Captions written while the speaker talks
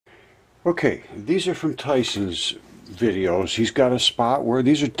Okay, these are from Tyson's videos. He's got a spot where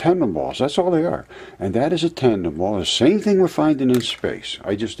these are tendon balls. That's all they are. And that is a tendon ball. The same thing we're finding in space.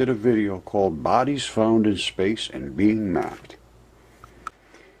 I just did a video called Bodies Found in Space and Being Mapped.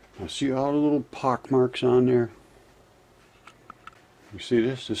 Now see all the little pock marks on there? You see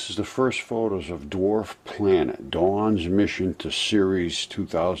this? This is the first photos of Dwarf Planet, Dawn's mission to Series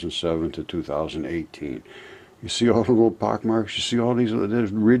 2007 to 2018. You see all the little pock marks? You see all these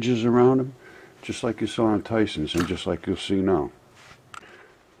ridges around them? Just like you saw on Tyson's and just like you'll see now.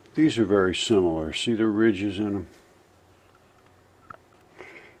 These are very similar. See the ridges in them?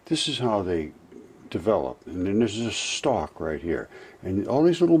 This is how they develop. And then there's a stalk right here. And all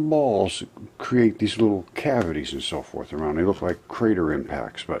these little balls create these little cavities and so forth around. They look like crater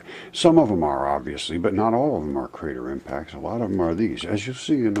impacts, but some of them are obviously, but not all of them are crater impacts. A lot of them are these, as you'll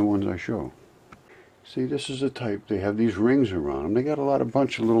see in the ones I show. See, this is the type, they have these rings around them. They got a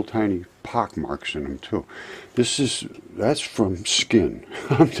bunch of little tiny pock marks in them too. That's from skin.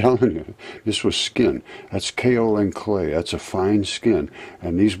 I'm telling you, this was skin. That's kaolin clay. That's a fine skin.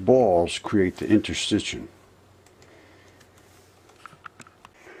 And these balls create the interstitium.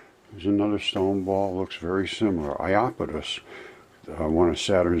 There's another stone ball, looks very similar. Iapetus, one of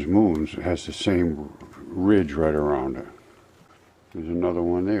Saturn's moons, has the same ridge right around it. There's another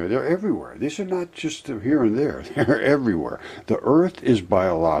one there. They're everywhere. These are not just here and there. They're everywhere. The Earth is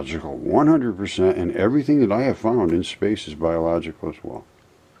biological, 100%, and everything that I have found in space is biological as well.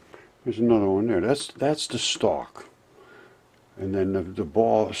 There's another one there. That's the stalk. And then the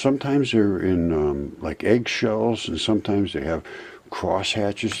ball, sometimes they're in like eggshells, and sometimes they have cross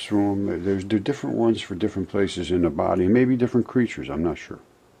hatches through them. There are different ones for different places in the body, and maybe different creatures. I'm not sure.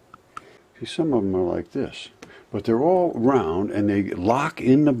 See, some of them are like this. But they're all round, and they lock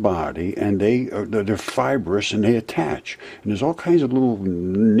in the body, and they're fibrous, and they attach. And there's all kinds of little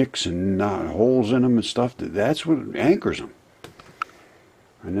nicks and holes in them and stuff. That's what anchors them.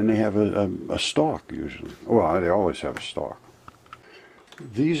 And then they have a stalk, usually. Well, they always have a stalk.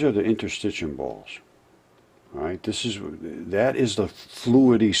 These are the interstitium balls. All right, that is the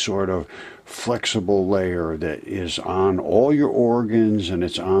fluidy sort of flexible layer that is on all your organs, and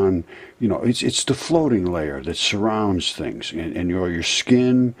it's on, it's the floating layer that surrounds things, and your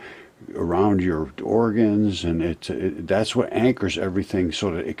skin around your organs, and that's what anchors everything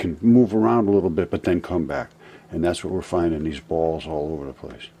so that it can move around a little bit but then come back. And that's what we're finding, these balls all over the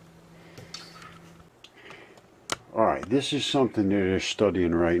place. All right, this is something that they're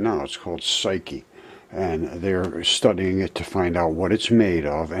studying right now. It's called Psyche. And they're studying it to find out what it's made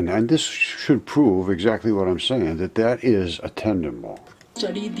of, and this should prove exactly what I'm saying, that is a tendon ball.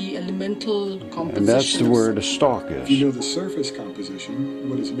 Study the elemental composition. And that's where the stalk is. If you know the surface composition,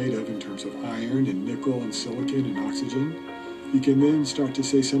 what it's made of in terms of iron and nickel and silicon and oxygen, you can then start to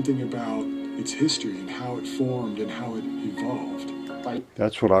say something about its history and how it formed and how it evolved.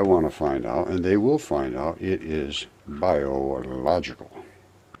 That's what I want to find out, and they will find out. It is biological.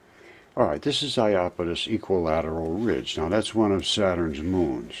 All right, this is Iapetus equilateral ridge. Now that's one of Saturn's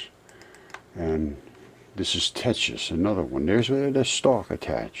moons. And this is Tethys, another one. There's where the stalk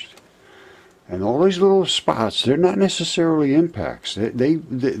attached. And all these little spots, they're not necessarily impacts.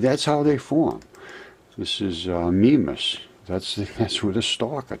 That's how they form. This is Mimas. That's where the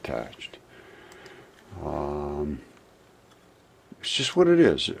stalk attached. It's just what it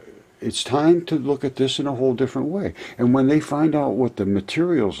is. It's time to look at this in a whole different way. And when they find out what the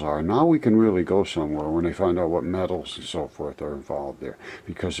materials are, now we can really go somewhere when they find out what metals and so forth are involved there.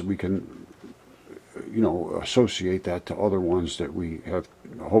 Because we can, associate that to other ones that we have,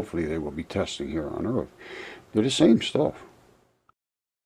 hopefully they will be testing here on Earth. They're the same stuff.